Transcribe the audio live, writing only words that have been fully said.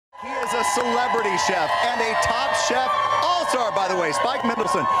is a celebrity chef and a top chef all-star, by the way. Spike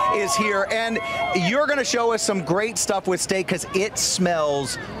Mendelsohn is here, and you're going to show us some great stuff with steak because it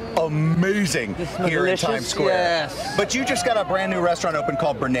smells amazing here in Times Square. Yes. But you just got a brand new restaurant open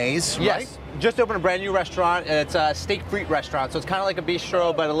called Bernays, right? Yes. Just opened a brand new restaurant. It's a steak frite restaurant, so it's kind of like a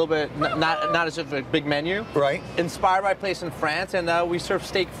bistro, but a little bit not as of a big menu. Right. Inspired by a place in France, and we serve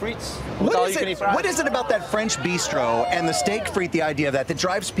steak frites. What is it about that French bistro and the steak frite, the idea of that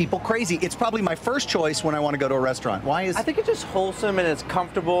drives people crazy? It's probably my first choice when I want to go to a restaurant. Why is? I think it's just wholesome and it's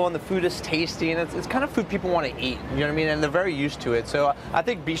comfortable and the food is tasty and it's kind of food people want to eat. You know what I mean? And they're very used to it. So I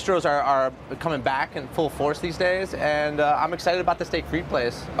think bistros are coming back in full force these days, and I'm excited about the steak frite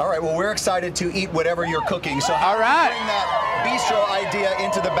place. All right. Well, we're excited to eat whatever you're cooking. So how do you bring that bistro idea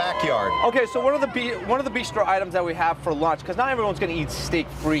into the backyard? Okay, so one of the bistro items that we have for lunch, because not everyone's going to eat steak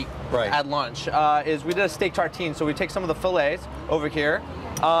frite at lunch, is we did a steak tartine. So we take some of the fillets over here,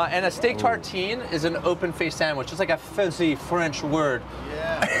 and a steak tartine is an open-faced sandwich. It's like a fancy French word.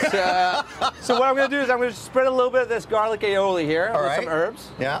 Yeah. So what I'm going to do is I'm going to spread a little bit of this garlic aioli here with some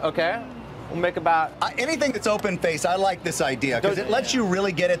herbs. Yeah. Okay. We'll make about... anything that's open face, I like this idea because it lets you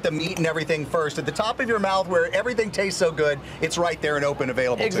really get at the meat and everything first. At the top of your mouth where everything tastes so good, it's right there and open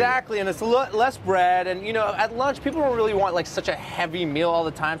available Exactly, to you. And it's less bread. And, you know, at lunch, people don't really want, like, such a heavy meal all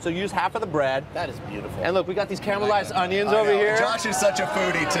the time, so use half of the bread. That is beautiful. And look, we got these caramelized onions over here. Josh is such a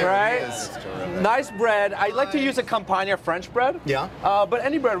foodie, too. Right? Nice bread. I like to use a Campagna French bread. Yeah. But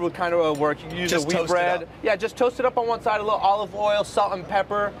any bread would kind of work. You can use just a wheat bread. Yeah, just toast it up on one side, a little olive oil, salt and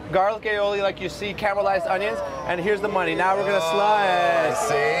pepper, garlic aioli like you see, caramelized onions, and here's the money. Now we're gonna slice.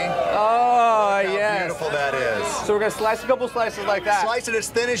 See? Oh, How beautiful that is. So we're gonna slice a couple slices like that. Slice it as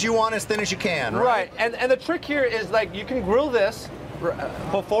thin as you want, as thin as you can, right? Right, and the trick here is, like, you can grill this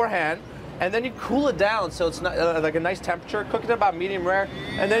beforehand, and then you cool it down so it's not like a nice temperature. Cook it at about medium rare,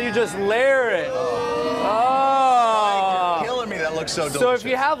 and then you just layer it. Oh, you're killing me. That looks so delicious. So if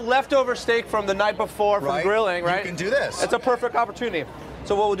you have leftover steak from the night before from grilling, right? You can do this. It's a perfect opportunity.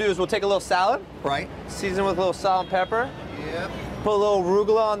 So what we'll do is we'll take a little salad, season with a little salt and pepper. Yep. Put a little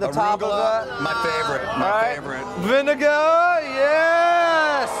arugula on the top of it. My favorite. My favorite. Vinegar,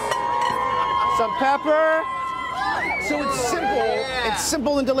 yes. Some pepper. So it's simple. Yeah. It's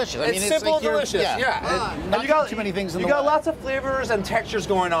simple and delicious. I mean, it's simple like and delicious. Not you got too many things in the You got lots of flavors and textures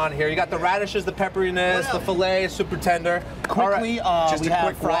going on here. You got the radishes, the pepperiness, the filet is super tender. Quickly, just we a have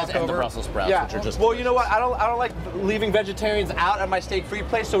quick fries walk and the over. Brussels sprouts, which are just well, you know what? I don't like leaving vegetarians out at my steak free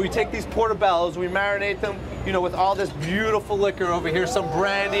place. So we take these portobellos, we marinate them, you know, with all this beautiful liquor over here, some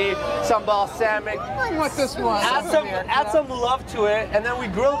brandy, some balsamic. I want this one. Add some love to it, and then we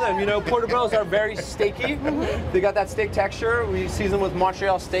grill them. You know, portobellos are very steaky. They got that steak texture. We season with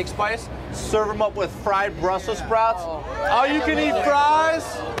Montreal steak spice. Serve them up with fried Brussels sprouts. Oh, you can eat fries.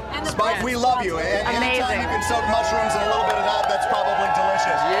 Spike, we love you. And anytime you can soak mushrooms in a little bit of that, that's probably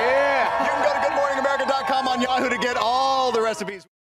delicious. Yeah. You can go to goodmorningamerica.com on Yahoo to get all the recipes.